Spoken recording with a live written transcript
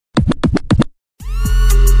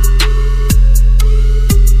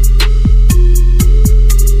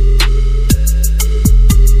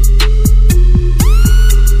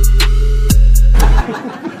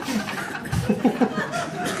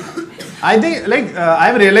I think like I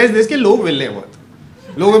have realised this कि लोग विले हैं बहुत.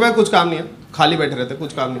 लोगों में कुछ काम नहीं है, खाली बैठे रहते,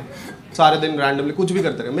 कुछ काम नहीं, सारे दिन रैंडमली कुछ भी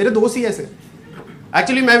करते रहे. मेरे दोस्त ही ऐसे.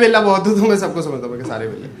 एक्चुअली मैं वेला बहुत हूँ तो मैं सबको समझता हूँ कि सारे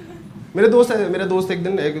वेले. मेरा दोस्त एक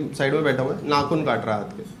दिन एक साइड में बैठा हुआ है, नाखून काट रहा है हाथ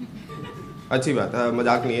के. अच्छी बात है,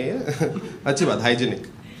 मजाक नहीं है ये. अच्छी बात, हाइजीनिक.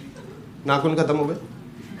 नाखून खत्म हो गए,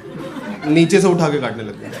 नीचे से उठा के काटने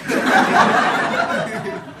लग गया.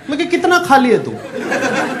 मैं कि कितना खाली है तू?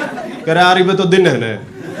 कह रहा यार तो दिन है ना,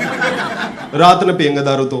 रात न पियेंगे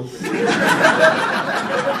दारू तो.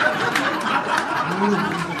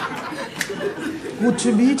 कुछ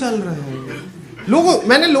भी चल रहा है.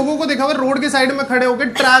 मैंने लोगों को देखा हुआ रोड के साइड में खड़े होकर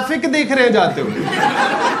ट्रैफिक देख रहे हैं जाते हुए.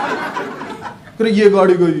 ये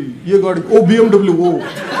गाड़ी गई, ये गाड़ी, ओ BMW, वो.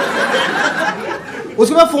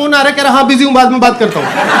 उसके बाद फोन आ रहा है, कह रहा हाँ बिजी हूं, बाद में बात करता हूं.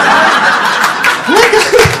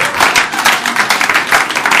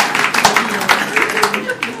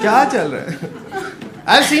 क्या चल रहा है?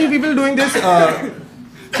 I've seen people doing this.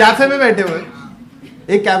 Cafe में बैठे हुए,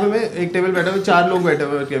 एक कैफे में एक टेबल बैठे हुए, 4 लोग बैठे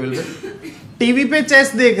हुए टेबल पे, टीवी पे चेस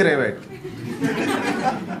देख रहे हैं बैठ के.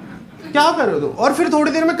 क्या कर रहे हो तुम? और फिर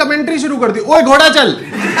थोड़ी देर में कमेंट्री शुरू कर दी. ओए घोड़ा चल,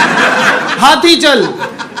 हाथी चल.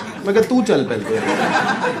 मैं कहा तू चल पहले.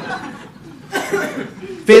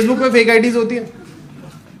 फेसबुक पे फेक आईडीज होती है.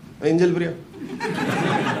 एंजल प्रिया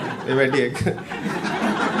ये बैठी एक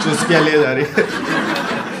चुस्कियां ले जा रही है.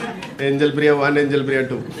 एंजल प्रिया 1, एंजल प्रिया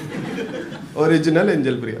 2, ओरिजिनल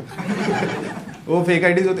एंजल प्रिया. वो फेक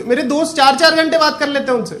आईडीज होती है. मेरे दोस्त 4-4 घंटे बात कर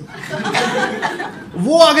लेते हैं उनसे.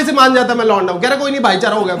 वो आगे से मान जाता मैं लौंडा हूं. कह रहा कोई नहीं,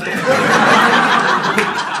 भाईचारा हो गया अब तो.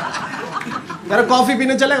 कह रहा कॉफी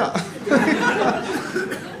पीने चलेगा.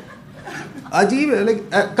 अजीब है.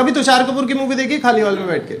 कभी तुषार कपूर की मूवी देखी खाली हॉल में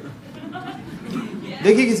बैठ के?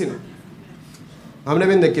 देखी किसी ने? हमने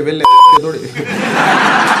भी देख के वेले थोड़ी.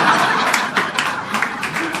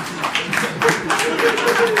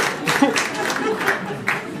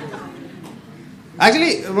 एक्चुअली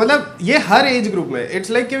मतलब ये हर एज ग्रुप में इट्स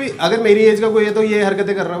लाइक कि अगर मेरी एज का कोई है तो ये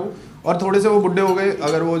हरकतें कर रहा हूँ, और थोड़े से वो बुढ़े हो गए,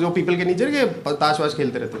 अगर वो जो पीपल के नीचे के ताश वाश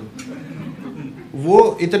खेलते रहते हैं,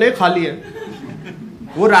 वो इतने खाली है,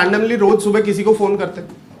 वो रैंडमली रोज सुबह किसी को फोन करते,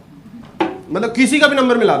 मतलब किसी का भी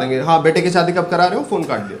नंबर मिला देंगे. हाँ बेटे की शादी कब करा रहे हो, फोन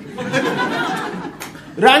काट दिया.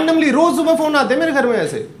 रैंडमली रोज सुबह फोन आते हैं मेरे घर में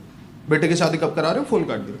ऐसे, बेटे की शादी कब करा रहे हो, फोन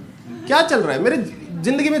काट दिया. क्या चल रहा है? मेरे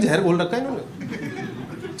जिंदगी में जहर घोल रखा है इन्होंने.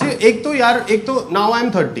 एक तो now I am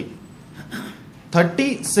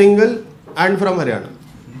 30 single and from Haryana.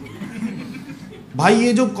 भाई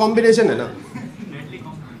ये जो कॉम्बिनेशन है ना,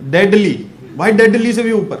 डेडली. भाई डेडली से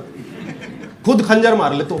भी ऊपर, खुद खंजर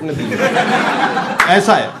मार ले तो अपने दिल में.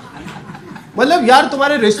 ऐसा है. मतलब यार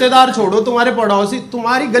तुम्हारे रिश्तेदार छोड़ो, तुम्हारे पड़ोसी,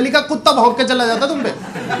 तुम्हारी गली का कुत्ता भौंक के चला जाता तुम पे.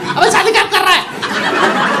 अबे शादी क्या कर रहा है?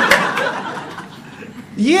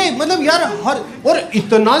 ये मतलब यार हर, और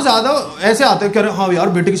इतना ज्यादा ऐसे आते हैं, कह रहे हाँ यार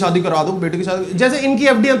बेटे की शादी करा दो, बेटे की शादी, जैसे इनकी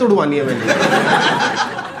एफडीआं तोड़वानी है मैंने.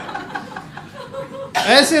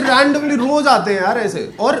 ऐसे रैंडमली रोज आते हैं यार ऐसे.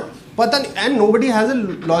 और पता नहीं, and nobody has a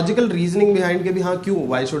logical reasoning behind के भी हाँ क्यों,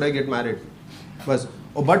 why should I get married, बस.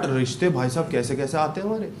 और बट रिश्ते भाई साहब कैसे कैसे आते हैं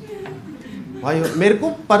हमारे भाई. मेरे को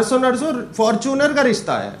परसों फॉर्च्यूनर का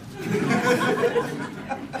रिश्ता है.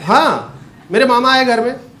 हाँ मेरे मामा आए घर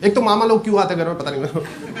में. एक तो मामा लोग क्यों आते घर में पता नहीं मेरे को.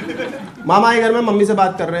 मामा आए घर में, मम्मी से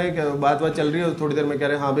बात कर रहे हैं, बात चल रही है. थोड़ी देर में कह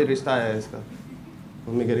रहे हैं हाँ भाई रिश्ता है इसका.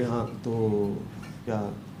 मम्मी कह रही हाँ तो क्या,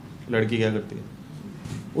 लड़की क्या करती है?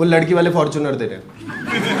 वो लड़की वाले फॉर्च्यूनर दे रहे हैं.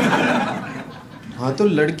 हाँ तो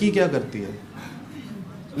लड़की क्या करती है?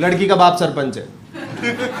 लड़की का बाप सरपंच है.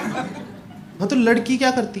 हाँ तो लड़की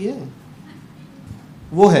क्या करती है?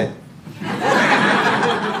 वो है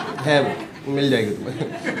वो मिल जाएगी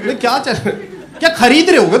तुम्हें. क्या चल, क्या खरीद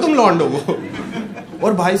रहे होगे तुम लॉन्डो को?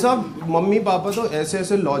 और भाई साहब मम्मी पापा तो ऐसे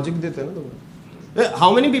ऐसे लॉजिक देते हैं ना तुम्हें.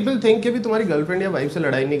 हाउ मेनी पीपल थिंक कि भी तुम्हारी गर्लफ्रेंड या वाइफ से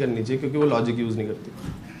लड़ाई नहीं करनी चाहिए क्योंकि वो लॉजिक यूज नहीं करती?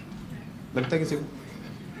 लगता है किसी को?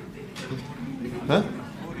 हाँ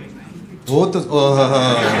वो तो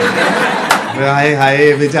हाय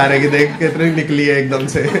हाय बेचारे की देख कितनी निकली है एकदम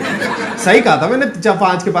से. सही कहा था मैंने,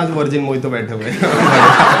 5 के 5 वर्जिन मोहित तो बैठे हुए.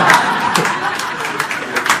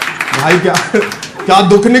 भाई क्या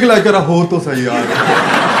दुख निकला. कह रहा हो तो सही यार,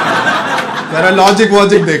 कह रहा लॉजिक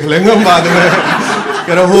वॉजिक देख लेंगे हम बाद में.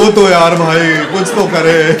 कह रहा हो तो यार भाई कुछ तो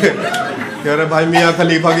करे. कह रहे भाई मियाँ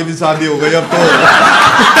खलीफा की भी शादी हो गई अब तो.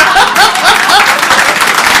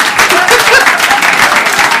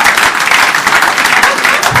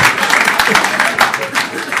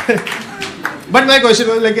 But my question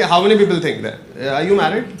was like, how many people think that? Are you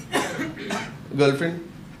married? Girlfriend?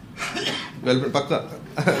 Pक्का?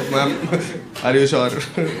 Ma'am are you sure?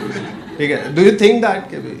 ठीक है, डू यू थिंक दैट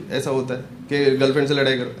कि भी ऐसा होता है कि गर्लफ्रेंड से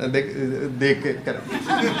लड़ाई करो, देख देख के कर,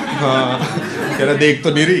 हाँ कह रहा देख तो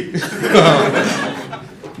नहीं रही।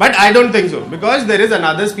 But I don't think so, because there is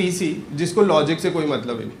another स्पीसी जिसको लॉजिक से कोई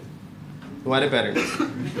मतलब ही नहीं। तुम्हारे पेरेंट्स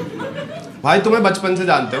भाई तुम्हें बचपन से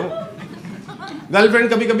जानते हो, गर्लफ्रेंड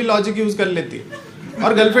कभी कभी लॉजिक यूज कर लेती है,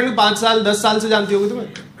 और गर्लफ्रेंड 5 साल 10 साल से जानती होगी तुम्हें,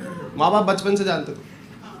 माँ बाप बचपन से जानते थे,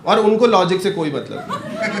 और उनको लॉजिक से कोई मतलब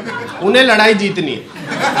नहीं, उन्हें लड़ाई जीतनी है।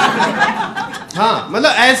 हाँ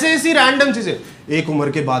मतलब ऐसे ऐसी रैंडम चीजें, एक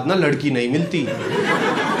उम्र के बाद ना लड़की नहीं मिलती,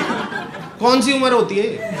 कौन सी उम्र होती है?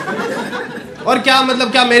 और क्या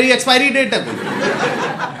मतलब, क्या मेरी एक्सपायरी डेट है?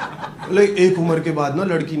 एक उम्र के बाद ना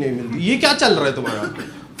लड़की नहीं मिलती, ये क्या चल रहा है तुम्हारा?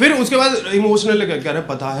 फिर उसके बाद इमोशनल कह रहे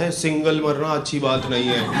पता है सिंगल मरना अच्छी बात नहीं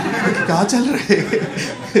है। क्या चल रहा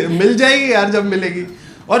है? मिल जाएगी यार जब मिलेगी।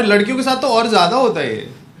 और लड़कियों के साथ तो और ज्यादा होता है ये,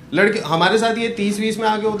 लड़के हमारे साथ ये 30-20 में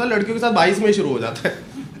आके होता है, लड़कियों के साथ 22 में शुरू हो जाता है।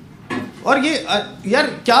 और ये यार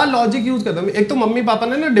क्या लॉजिक यूज करता है? एक तो मम्मी पापा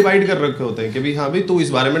ने ना डिवाइड कर रखे होते हैं कि भाई हाँ भाई तू इस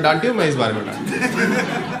बारे में डांटी हो, मैं इस बारे में डांटी।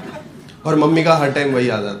 और मम्मी का हर टाइम वही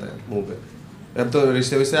आ जाता है मुंह पे, अब तो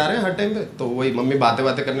रिश्ते विश्ते आ रहे हैं हर टाइम पे, तो वही मम्मी बातें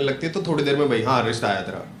बातें करने लगती है, तो थोड़ी देर में भाई हाँ रिश्ता आया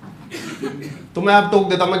तेरा। तो मैं अब टोक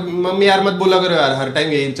देता, मैं मम्मी यार मत बोला करो यार, हर टाइम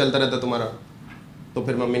यही चलता रहता तुम्हारा। तो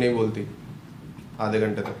फिर मम्मी नहीं बोलती आधे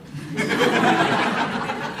घंटे तक,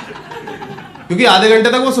 क्योंकि आधे घंटे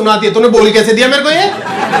तक वो सुनाती है तूने बोल कैसे दिया मेरे को ये,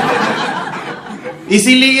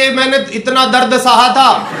 इसीलिए मैंने इतना दर्द सहा था।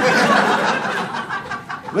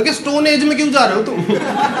 मैं क्या स्टोन एज में क्यों जा रहे हो तुम?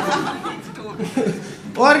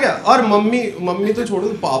 और क्या, और मम्मी तो छोड़ो,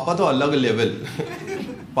 पापा तो अलग लेवल।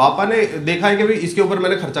 पापा ने देखा है कि भाई इसके ऊपर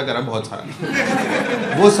मैंने खर्चा करा बहुत सारा,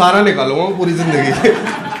 वो सारा निकालूंगा पूरी जिंदगी।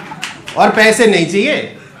 और पैसे नहीं चाहिए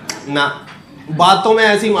ना, बातों में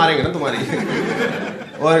ऐसे ही मारेंगे ना तुम्हारी।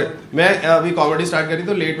 और मैं अभी कॉमेडी स्टार्ट करी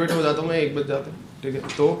तो लेट वेट हो जाता हूँ मैं, 1 बज जाता है, ठीक है।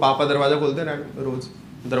 तो पापा दरवाजा खोलते हैं रोज,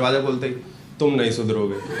 दरवाजा खोलते ही तुम नहीं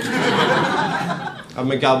सुधरोगे। अब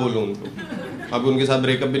मैं क्या बोलूँ उनको, अब उनके साथ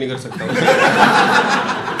ब्रेकअप भी नहीं कर सकता।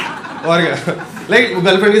 और क्या, लाइक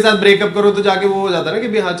गर्लफ्रेंड के साथ ब्रेकअप करो तो जाके वो हो जाता है ना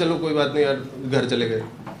कि हाँ चलो कोई बात नहीं यार घर चले गए।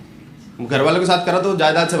 घर वालों के साथ करा तो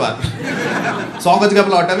जायदाद से बाहर, 100 गज का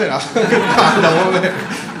प्लॉट है मेरा।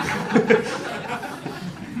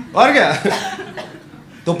 और क्या,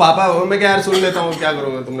 तो पापा मैं क्या यार सुन लेता हूँ, क्या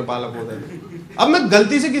करूँगा, तुमने पाला पोता है। अब मैं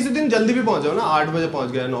गलती से किसी दिन जल्दी भी पहुंच जाऊँ ना, 8 बजे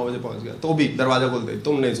पहुंच गया, 9 बजे पहुंच गया, तो भी दरवाजा खोलते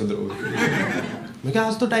तुम नहीं सुधरोगे। मैं क्या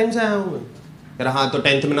आज तो टाइम से आया हूँ मैं। कह रहा हाँ तो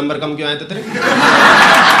 10th में नंबर कम क्यों आए थे तेरे?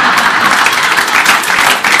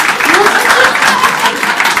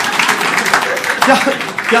 क्या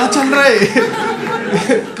क्या चल रहा है?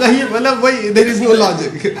 कहीं मतलब वही देयर इज नो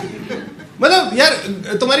लॉजिक। मतलब यार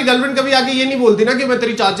तुम्हारी गर्लफ्रेंड कभी आके ये नहीं बोलती ना कि मैं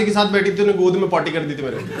तेरी चाची के साथ बैठी थी, उन्हें गोद में पॉटी कर दी थी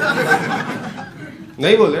मेरे।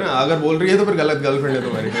 नहीं बोलते ना, अगर बोल रही है तो फिर गलत गर्लफ्रेंड है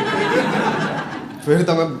तुम्हारी, फिर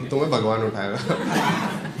तुम्हें भगवान उठाएगा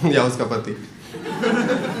या उसका पति।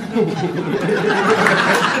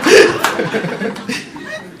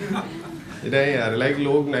 नहीं यार, लाइक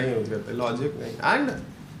लोग नहीं यूज करते लॉजिक नहीं। And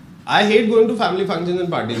I hate going to family function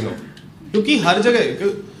and parties now, क्योंकि हर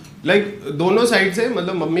जगह लाइक दोनों साइड से,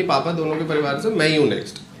 मतलब मम्मी पापा दोनों के परिवार से मैं ही हूँ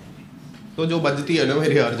नेक्स्ट, तो जो बजती है ना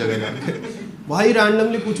मेरी हर जगह जाके, भाई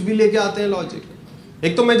रैंडमली कुछ भी लेके आते हैं लॉजिक।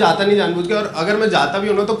 एक तो मैं जाता नहीं जानबूझ के, और अगर मैं जाता भी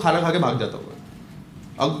हूँ ना तो खाना खा के भाग जाता हूँ।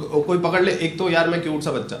 अब कोई पकड़ ले, एक तो यार मैं क्यूट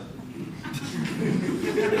सा बच्चा,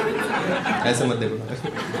 ऐसे मत देखो।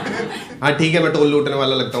 हाँ ठीक है मैं टोल लूटने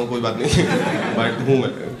वाला लगता हूँ, कोई बात नहीं, बट हूँ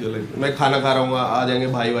मैं खाना खा रहा हूँ, आ जाएंगे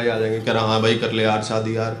भाई आ जाएंगे, कह रहा हाँ भाई कर ले यार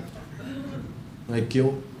शादी यार। भाई क्यों?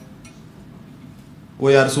 वो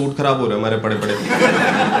यार सूट खराब हो रहे हमारे पड़े पड़े,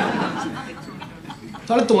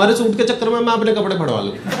 साले तुम्हारे सूट के चक्कर में मैं अपने कपड़े फड़वा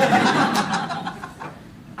लूं।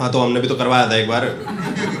 हाँ तो हमने भी तो करवाया था एक बार।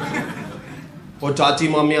 और चाची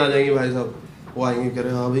मामी आ जाएंगी भाई साहब, वो आएंगे कह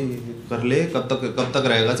रहे हाँ भाई कर ले, कब तक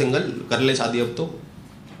रहेगा सिंगल, कर ले शादी अब तो।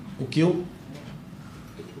 क्यों?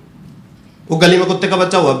 वो गली में कुत्ते का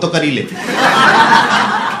बच्चा हुआ, अब तो कर ही ले।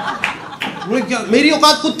 क्या मेरी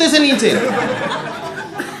औकात कुत्ते से नीचे।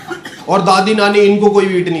 और दादी नानी इनको कोई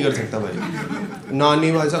बीट नहीं कर सकता भाई।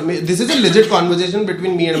 नानी भाई साहब, this is a legit conversation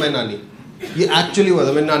between me and my नानी, ये एक्चुअली हुआ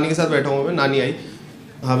था। मैं नानी के साथ बैठा हूँ, मैं नानी आई,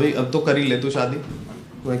 हाँ भाई अब तो कर ही ले तू शादी।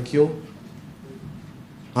 मैं क्यों?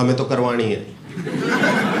 हमें तो करवानी है।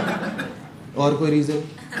 और कोई रीजन?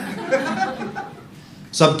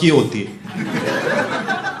 सबकी होती है।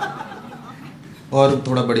 और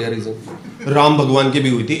थोड़ा बढ़िया रीजन, राम भगवान की भी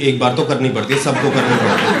हुई थी, एक बार तो करनी पड़ती है, सबको करनी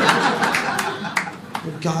पड़ती है।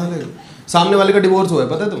 क्या है? सामने वाले का डिवोर्स हुआ है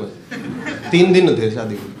पता है तुम्हें? 3 दिन थे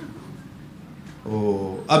शादी को। ओ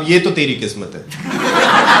अब ये तो तेरी किस्मत है।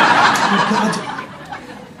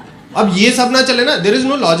 अब ये सब ना चले ना, there is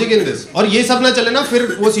no logic in this, और ये सब ना चले ना,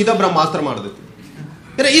 फिर वो सीधा ब्रह्मास्त्र मार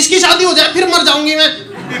देती। फिर इसकी शादी हो जाए फिर मर जाऊंगी मैं।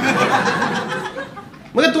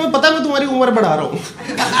 मगर तुम्हें पता है मैं तुम्हारी उम्र बढ़ा रहा हूं।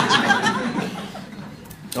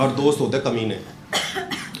 और दोस्त होते कमीने,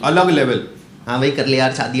 अलग लेवल। हाँ भाई कर ले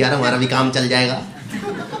यार शादी यार, हमारा भी काम चल जाएगा।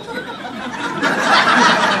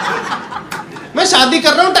 मैं शादी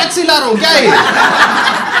कर रहा हूं, टैक्सी ला रहा हूं, क्या है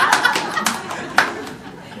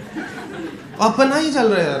अपना ही चल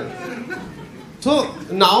रहा है यार। सो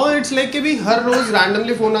नाउ इट्स लाइक कि भी हर रोज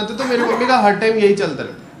रैंडमली फोन आते, तो मेरी मम्मी का हर टाइम यही चलता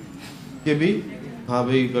रहता कि भी हाँ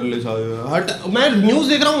भाई कर ले शादी। मैं न्यूज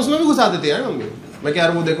देख रहा हूँ उसमें भी घुसा देते यार मम्मी। मैं क्या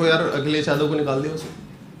यार वो देखो यार अखिलेश यादव को निकाल दिया उसने,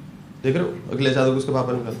 देख रहे हो अखिलेश यादव को उसके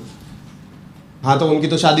पापा निकाल। हाँ तो उनकी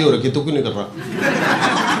तो शादी हो रखी है, तू क्यों नहीं कर रहा?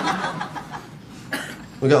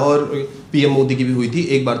 और पीएम मोदी की भी हुई थी,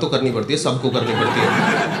 एक बार तो करनी पड़ती है, सबको करनी पड़ती है।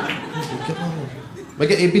 मैं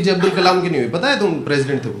क्या एपीजे अब्दुल कलाम की नहीं हुई? पता है तुम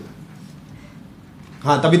प्रेसिडेंट थे वो?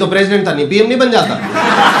 हाँ तभी तो प्रेसिडेंट था, नहीं पीएम नहीं बन जाता।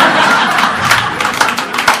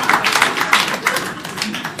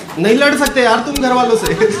 नहीं लड़ सकते यार तुम घर वालों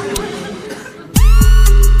से।